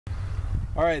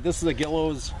All right, this is a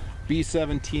Guillows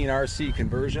B-17 RC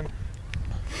conversion.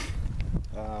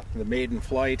 The maiden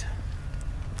flight.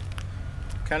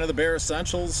 Kind of the bare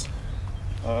essentials.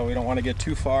 We don't want to get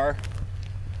too far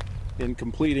in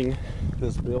completing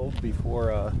this build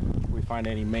before we find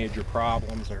any major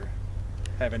problems or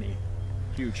have any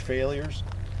huge failures.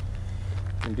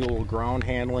 And do a little ground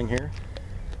handling here.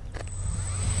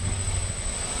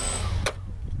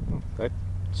 That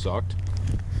sucked.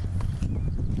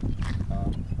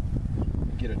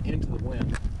 Get it into the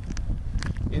wind.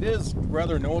 It is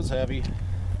rather nose heavy,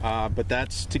 but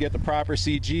that's to get the proper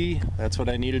CG. That's what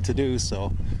I needed to do.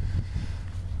 So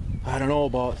I don't know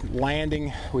about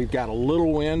landing. We've got a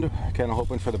little wind, kind of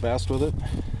hoping for the best with it.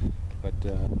 But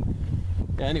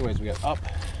yeah, anyways, we got up,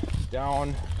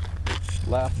 down,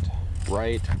 left,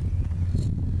 right,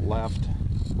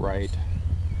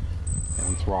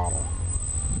 and throttle.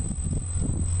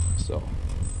 So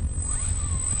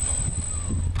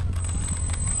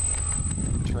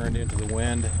turned into the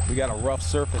wind. We got a rough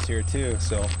surface here too,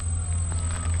 so.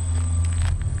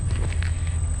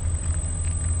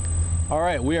 All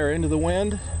right, we are into the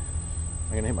wind.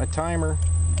 I'm gonna hit my timer.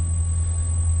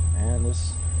 And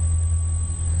this,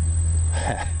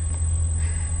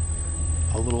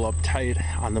 a little uptight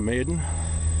on the maiden.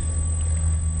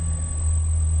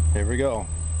 Here we go.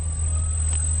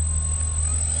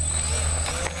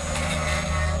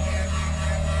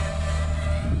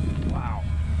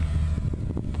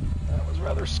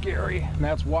 Rather scary, and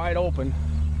that's wide open.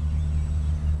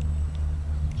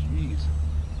 Jeez.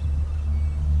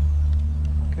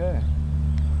 Okay.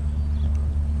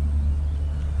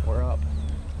 We're up.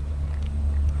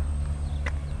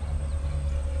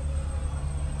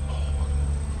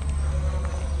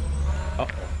 Uh-oh.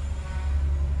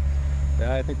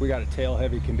 Yeah, I think we got a tail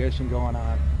heavy condition going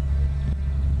on.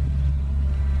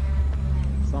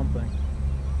 Something.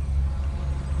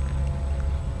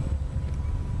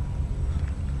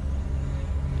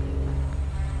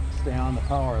 Stay on the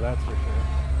power, that's for sure.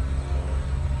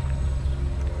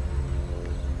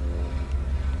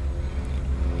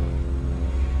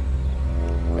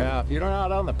 Yeah, if you're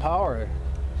not on the power,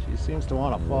 she seems to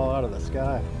want to fall out of the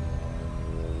sky.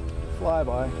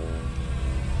 Flyby.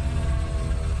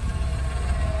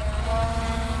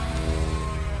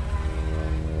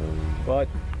 But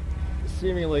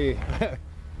seemingly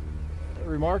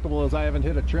remarkable is I haven't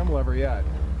hit a trim lever yet.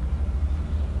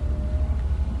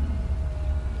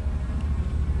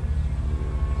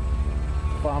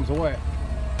 Bombs away.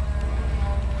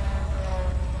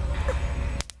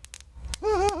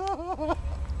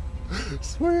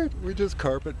 Sweet, we just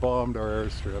carpet bombed our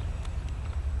airstrip.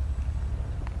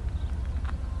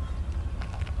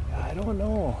 I don't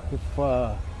know if we're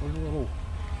a little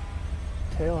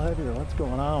tail heavy or what's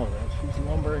going on with it. She's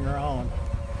lumbering around.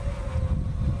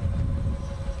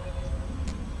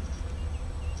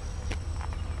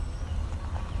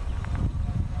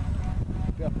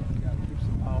 Definitely got to keep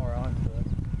some power onto it.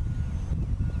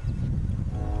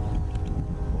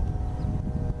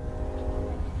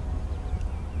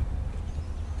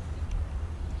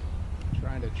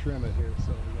 Trying to trim it here,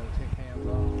 so we got to take hands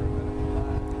off for a minute.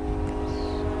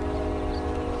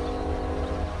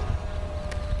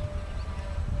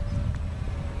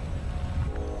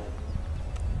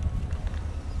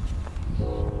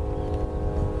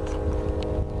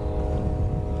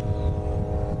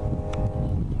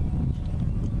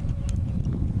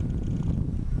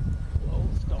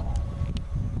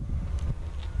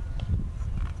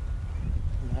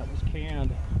 Canned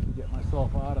to get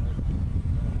myself out of it.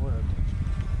 It worked.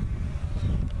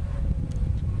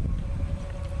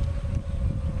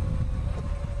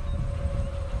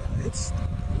 It's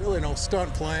really no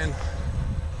stunt plane.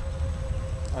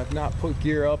 I've not put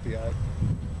gear up yet.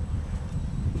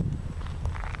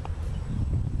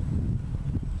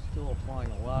 Still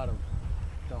applying a lot of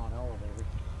down elevator.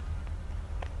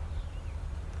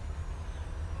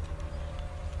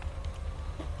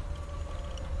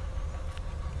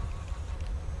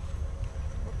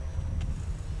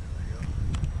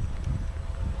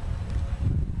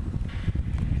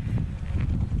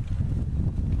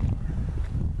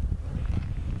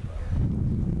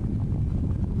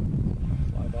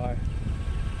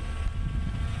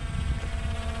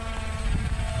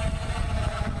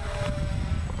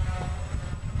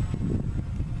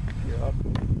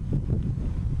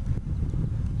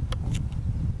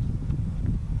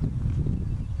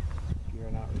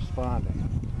 Responding.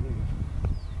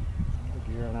 The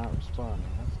gear not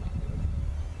responding. That's not good.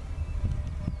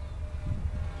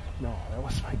 No, that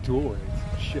was my dual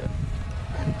rates. Shit.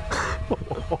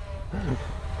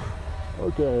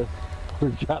 Okay, we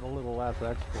got a little less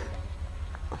export.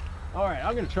 All right,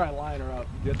 I'm gonna try to line her up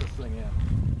and get this thing in.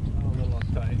 I'm a little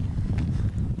uptight.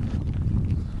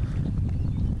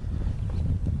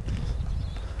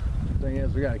 Thing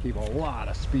is, we gotta keep a lot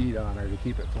of speed on her to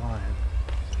keep it flying.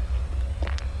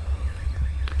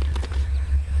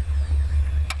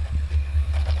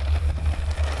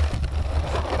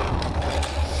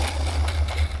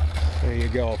 There you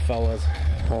go, fellas.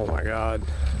 Oh my God.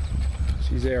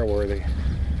 She's airworthy.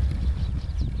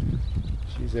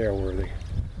 She's airworthy.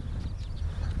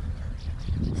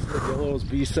 This is the Guillows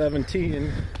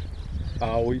B-17.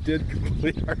 We did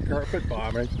complete our carpet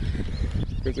bombing.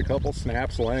 There's a couple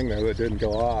snaps laying there that didn't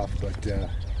go off, but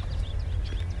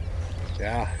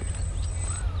yeah.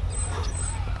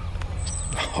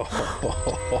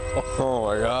 Oh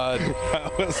my God.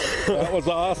 That was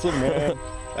awesome, man.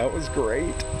 That was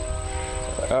great.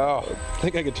 Oh. I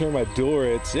think I could turn my dual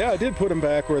rates. Yeah, I did put them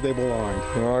back where they belonged.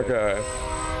 Okay.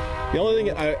 The only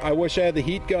thing I wish I had the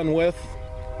heat gun with.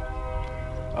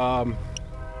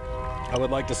 I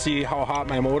would like to see how hot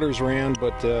my motors ran,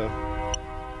 but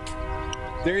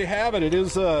there you have it. It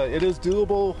is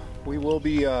doable. We will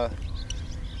be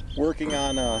working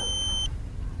on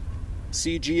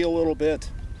CG a little bit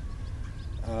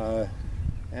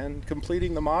and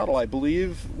completing the model. I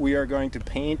believe we are going to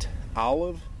paint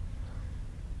olive.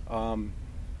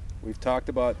 We've talked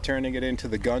about turning it into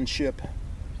the gunship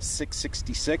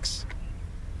 666,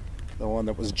 the one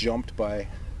that was jumped by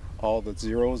all the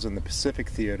Zeros in the Pacific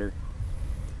Theater.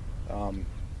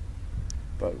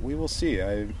 But we will see.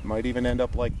 I might even end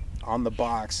up like on the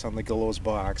box, on the Guillows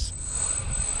box.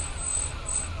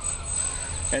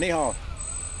 Anyhow,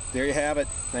 there you have it.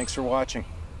 Thanks for watching.